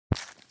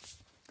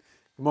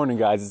Good morning,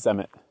 guys. It's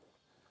Emmett.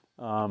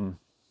 Um,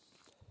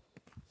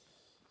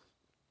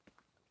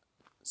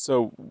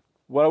 so,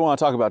 what I want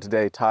to talk about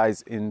today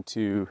ties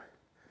into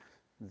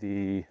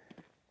the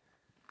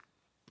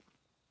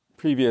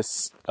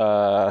previous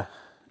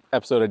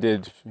episode I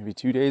did maybe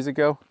 2 days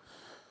ago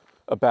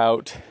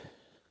about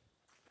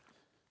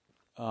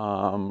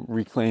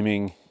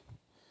reclaiming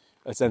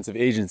a sense of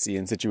agency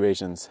in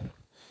situations.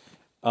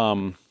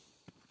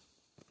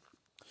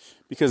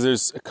 Because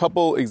there's a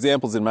couple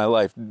examples in my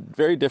life,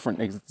 very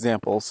different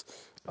examples,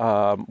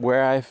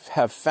 where I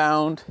have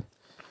found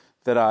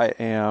that I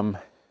am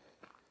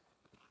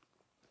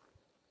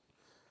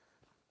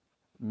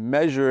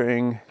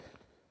measuring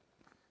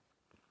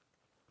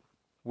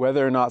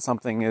whether or not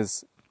something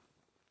is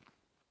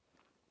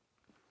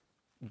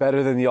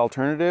better than the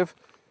alternative.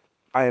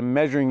 I am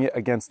measuring it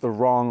against the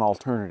wrong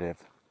alternative.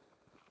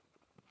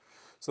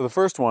 So the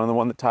first one, the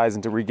one that ties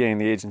into regaining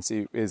the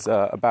agency, is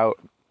about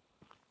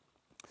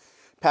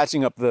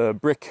patching up the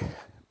brick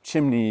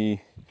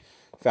chimney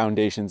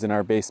foundations in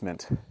our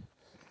basement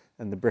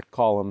and the brick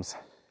columns.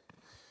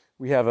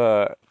 We have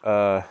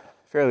a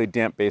fairly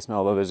damp basement,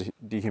 although there's a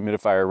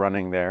dehumidifier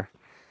running there.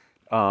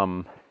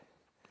 And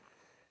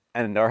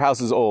our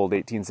house is old,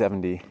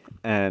 1870,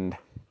 and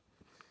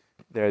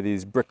there are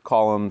these brick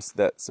columns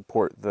that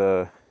support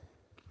the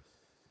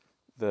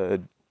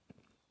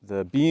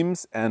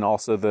beams, and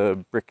also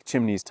the brick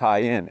chimneys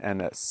tie in,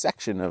 and a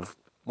section of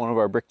one of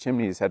our brick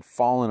chimneys had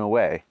fallen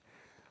away.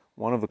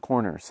 One of the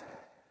corners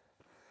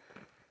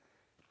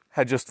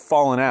had just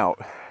fallen out.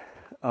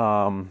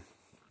 And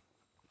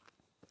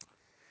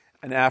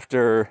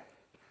after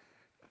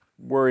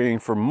worrying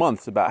for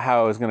months about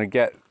how I was going to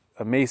get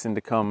a mason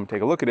to come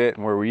take a look at it,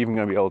 and were we even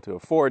going to be able to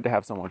afford to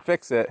have someone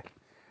fix it,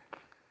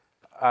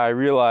 I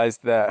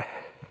realized that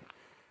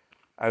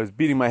I was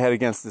beating my head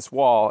against this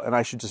wall and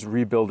I should just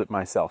rebuild it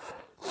myself.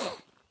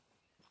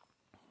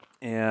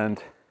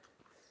 And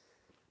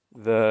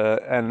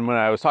when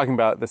I was talking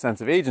about the sense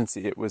of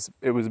agency, it was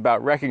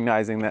about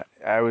recognizing that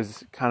I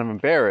was kind of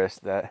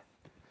embarrassed that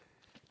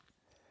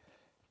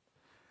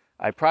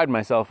I pride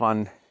myself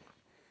on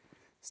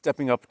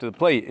stepping up to the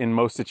plate in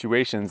most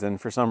situations,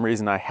 and for some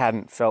reason I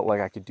hadn't felt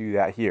like I could do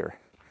that here.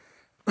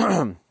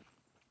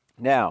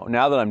 Now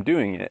that I'm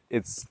doing it,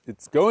 it's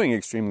going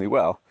extremely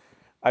well.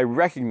 I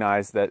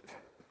recognize that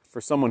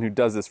for someone who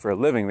does this for a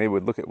living, they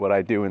would look at what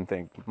I do and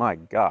think, my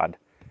God,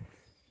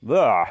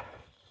 ugh.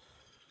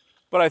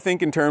 But I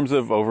think in terms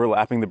of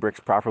overlapping the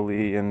bricks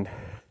properly and,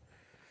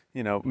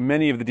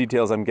 many of the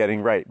details I'm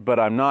getting right,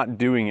 but I'm not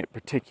doing it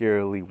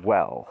particularly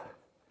well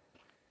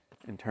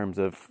in terms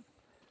of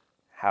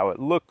how it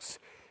looks.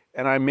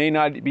 And I may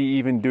not be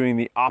even doing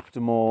the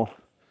optimal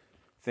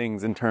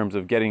things in terms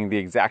of getting the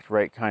exact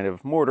right kind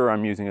of mortar.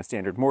 I'm using a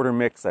standard mortar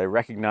mix. I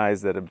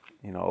recognize that a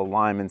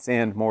lime and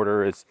sand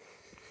mortar is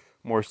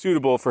more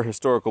suitable for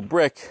historical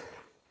brick.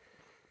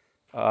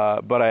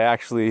 But I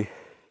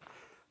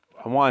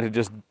wanted to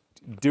just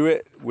do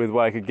it with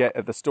what I could get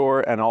at the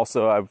store, and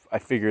also I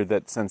figured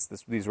that since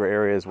these were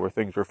areas where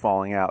things were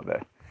falling out,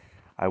 that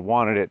I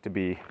wanted it to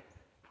be,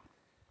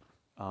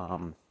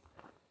 I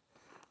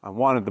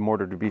wanted the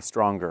mortar to be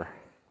stronger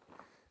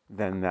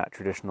than that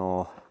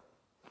traditional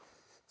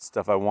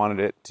stuff. I wanted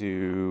it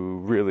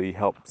to really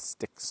help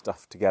stick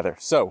stuff together.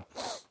 So,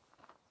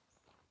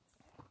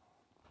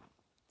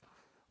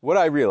 what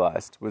I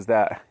realized was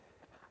that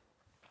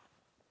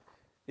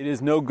it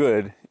is no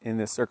good in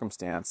this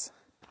circumstance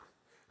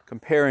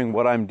comparing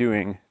what I'm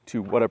doing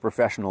to what a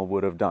professional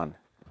would have done,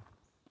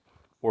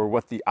 or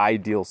what the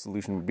ideal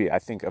solution would be. I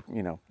think,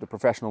 the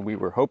professional we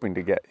were hoping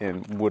to get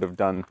in would have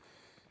done,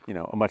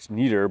 a much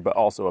neater, but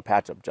also a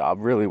patch-up job.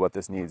 Really what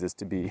this needs is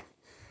to be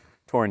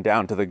torn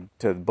down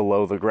to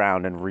below the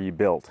ground and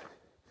rebuilt.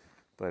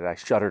 But I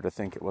shudder to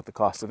think at what the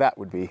cost of that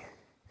would be.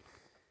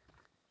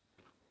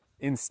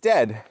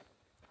 Instead,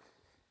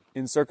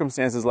 in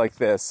circumstances like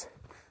this,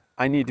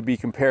 I need to be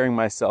comparing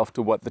myself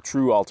to what the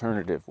true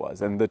alternative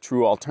was. And the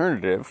true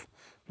alternative,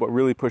 what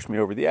really pushed me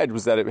over the edge,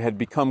 was that it had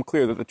become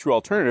clear that the true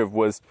alternative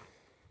was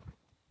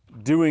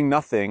doing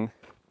nothing,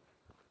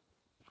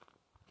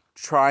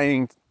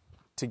 trying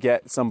to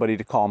get somebody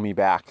to call me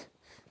back,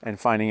 and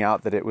finding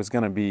out that it was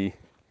going to be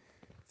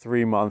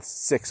 3 months,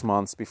 6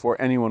 months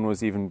before anyone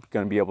was even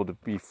going to be able to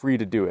be free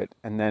to do it,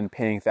 and then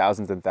paying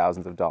thousands and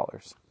thousands of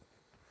dollars.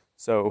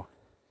 So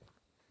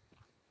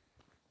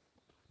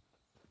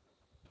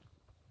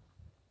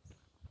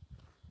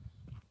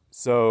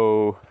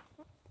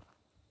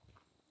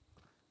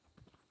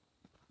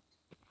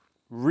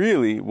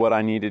really what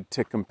I needed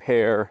to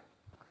compare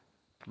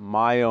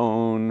my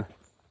own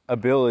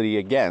ability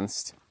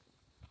against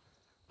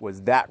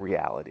was that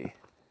reality.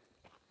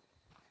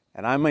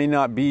 And I may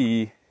not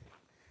be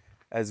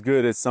as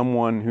good as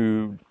someone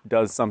who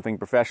does something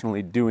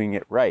professionally doing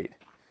it right,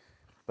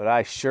 but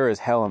I sure as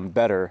hell am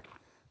better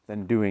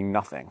than doing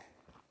nothing.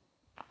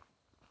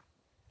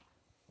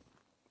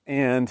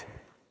 And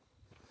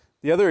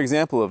the other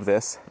example of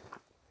this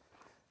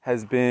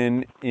has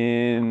been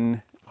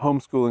in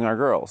homeschooling our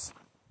girls.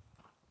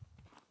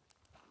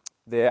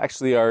 They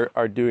actually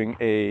are doing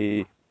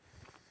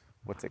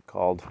what's it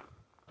called?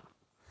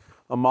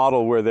 A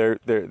model where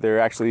they're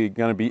actually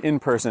going to be in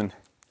person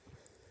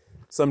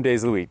some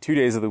days of the week, 2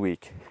 days of the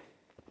week.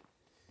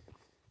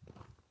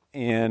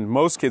 And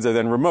most kids are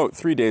then remote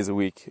 3 days a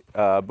week,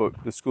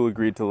 but the school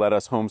agreed to let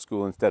us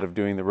homeschool instead of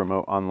doing the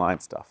remote online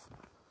stuff.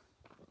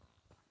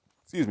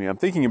 Excuse me, I'm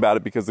thinking about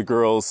it because the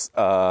girls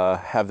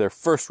have their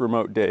first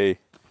remote day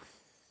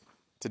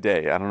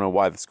today. I don't know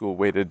why the school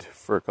waited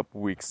for a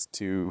couple weeks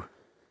to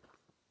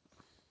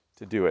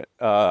do it.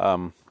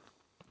 And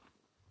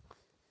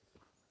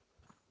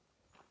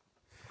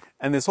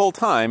this whole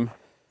time,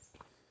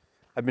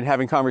 I've been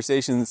having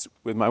conversations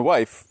with my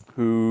wife,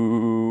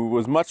 who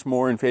was much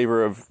more in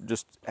favor of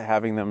just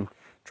having them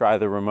try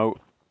the remote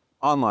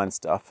online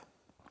stuff.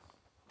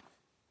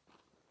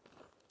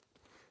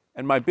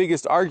 And my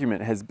biggest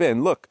argument has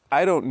been, look,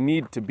 I don't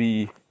need to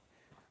be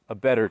a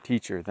better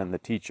teacher than the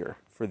teacher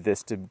for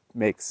this to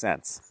make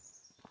sense.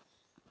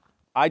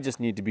 I just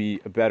need to be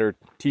a better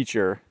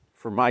teacher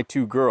for my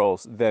two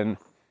girls than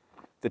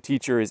the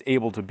teacher is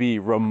able to be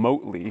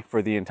remotely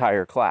for the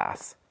entire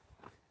class.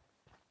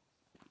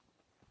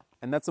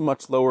 And that's a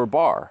much lower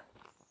bar,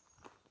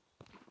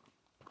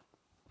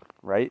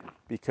 right?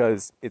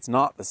 Because it's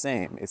not the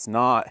same. It's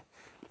not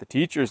the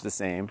teacher's the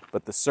same,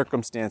 but the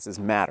circumstances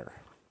matter.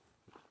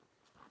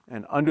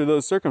 And under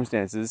those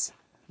circumstances,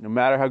 no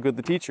matter how good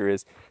the teacher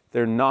is,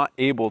 they're not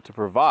able to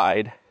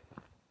provide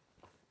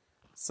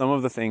some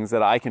of the things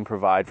that I can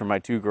provide for my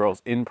two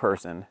girls in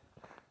person,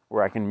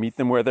 where I can meet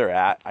them where they're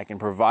at. I can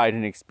provide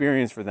an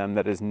experience for them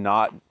that is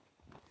not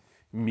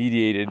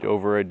mediated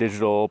over a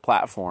digital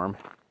platform,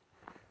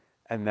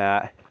 and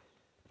that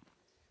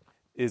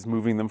is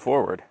moving them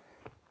forward.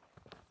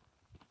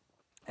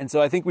 And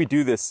so I think we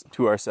do this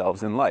to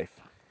ourselves in life.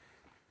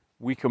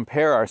 We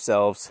compare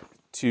ourselves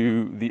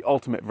to the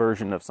ultimate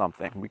version of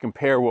something. We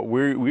compare what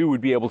we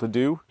would be able to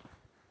do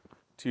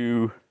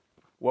to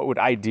what would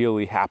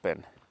ideally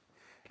happen.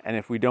 And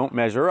if we don't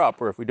measure up,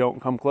 or if we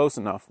don't come close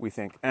enough, we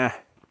think,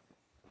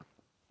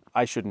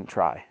 I shouldn't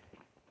try.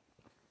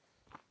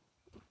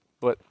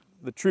 But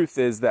the truth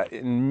is that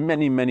in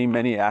many, many,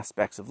 many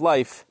aspects of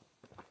life,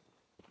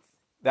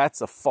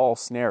 that's a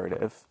false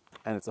narrative,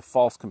 and it's a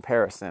false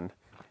comparison,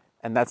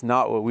 and that's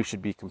not what we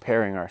should be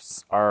comparing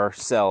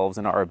ourselves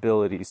and our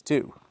abilities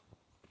to.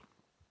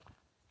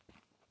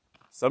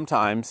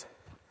 Sometimes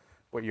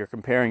what you're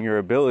comparing your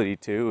ability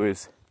to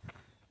is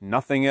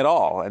nothing at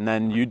all, and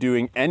then you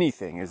doing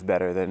anything is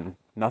better than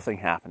nothing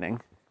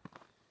happening.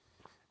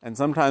 And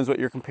sometimes what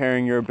you're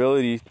comparing your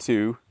ability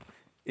to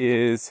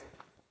is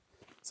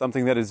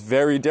something that is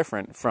very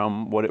different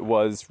from what it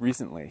was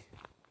recently.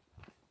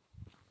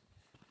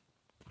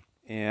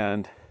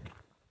 And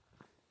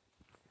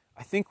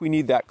I think we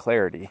need that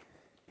clarity.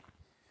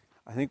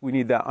 I think we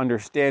need that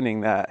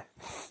understanding that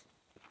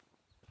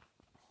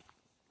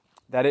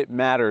it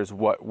matters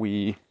what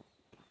we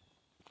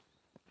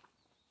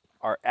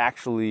are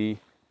actually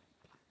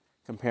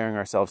comparing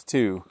ourselves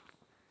to,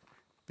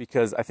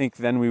 because I think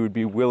then we would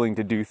be willing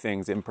to do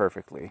things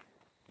imperfectly.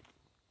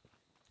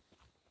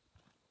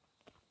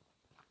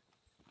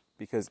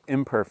 Because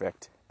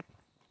imperfect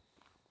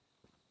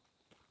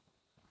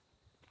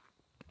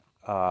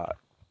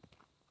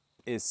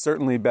is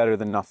certainly better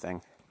than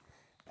nothing,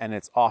 and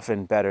it's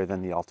often better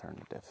than the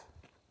alternative.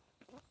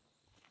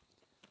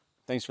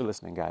 Thanks for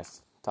listening,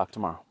 guys. Talk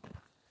tomorrow.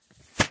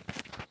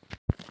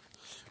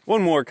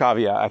 One more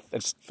caveat. I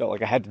just felt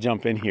like I had to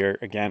jump in here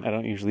again. I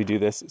don't usually do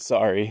this.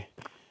 Sorry.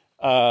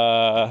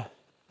 I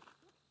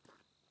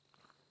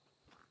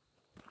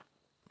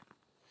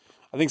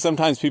think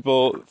sometimes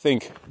people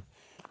think,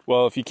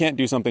 well, if you can't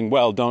do something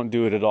well, don't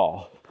do it at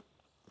all.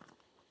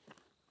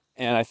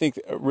 And I think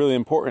a really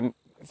important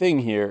thing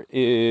here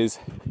is,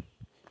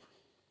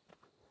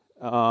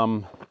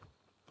 A,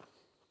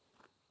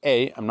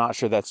 I'm not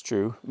sure that's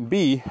true.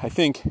 B, I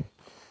think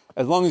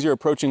as long as you're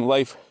approaching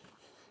life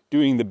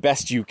doing the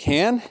best you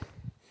can,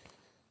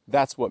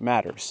 that's what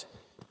matters.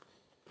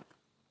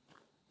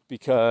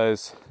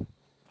 Because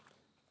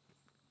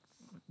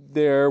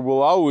there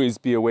will always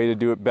be a way to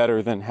do it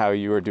better than how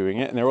you are doing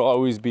it, and there will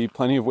always be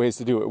plenty of ways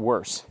to do it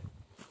worse.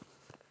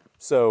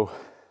 So,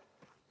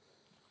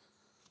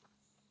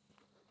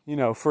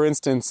 for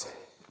instance,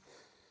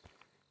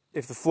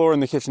 if the floor in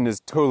the kitchen is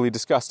totally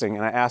disgusting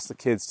and I ask the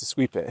kids to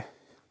sweep it,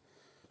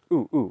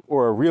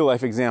 or a real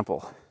life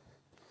example,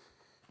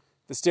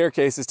 the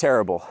staircase is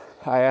terrible.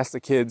 I ask the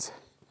kids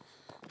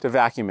to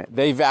vacuum it.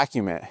 They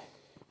vacuum it.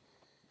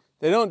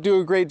 They don't do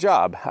a great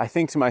job. I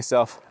think to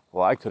myself,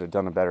 well, I could have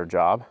done a better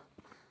job.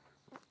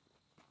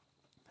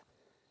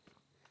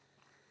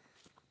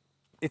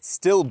 It's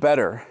still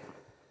better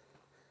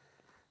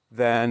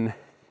than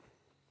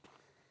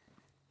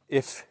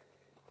if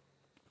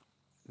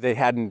they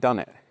hadn't done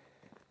it.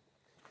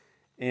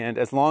 And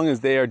as long as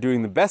they are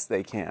doing the best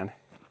they can,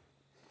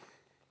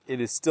 it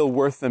is still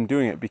worth them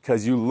doing it,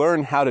 because you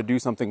learn how to do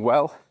something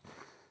well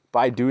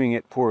by doing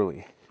it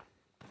poorly.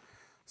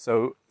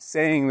 So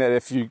saying that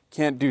if you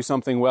can't do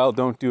something well,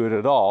 don't do it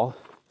at all,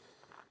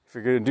 if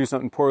you're going to do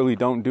something poorly,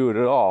 don't do it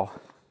at all,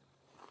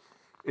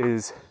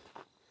 is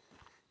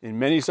in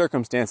many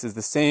circumstances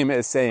the same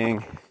as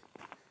saying,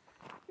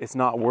 it's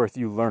not worth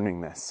you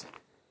learning this.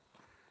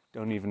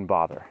 Don't even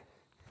bother.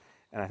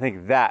 And I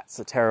think that's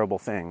a terrible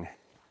thing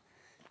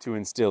to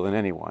instill in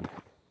anyone,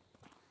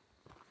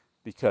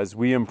 because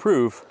we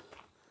improve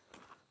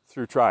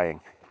through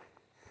trying.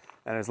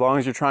 And as long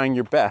as you're trying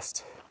your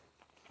best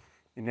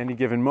in any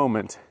given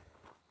moment,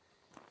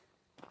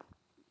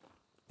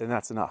 then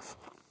that's enough.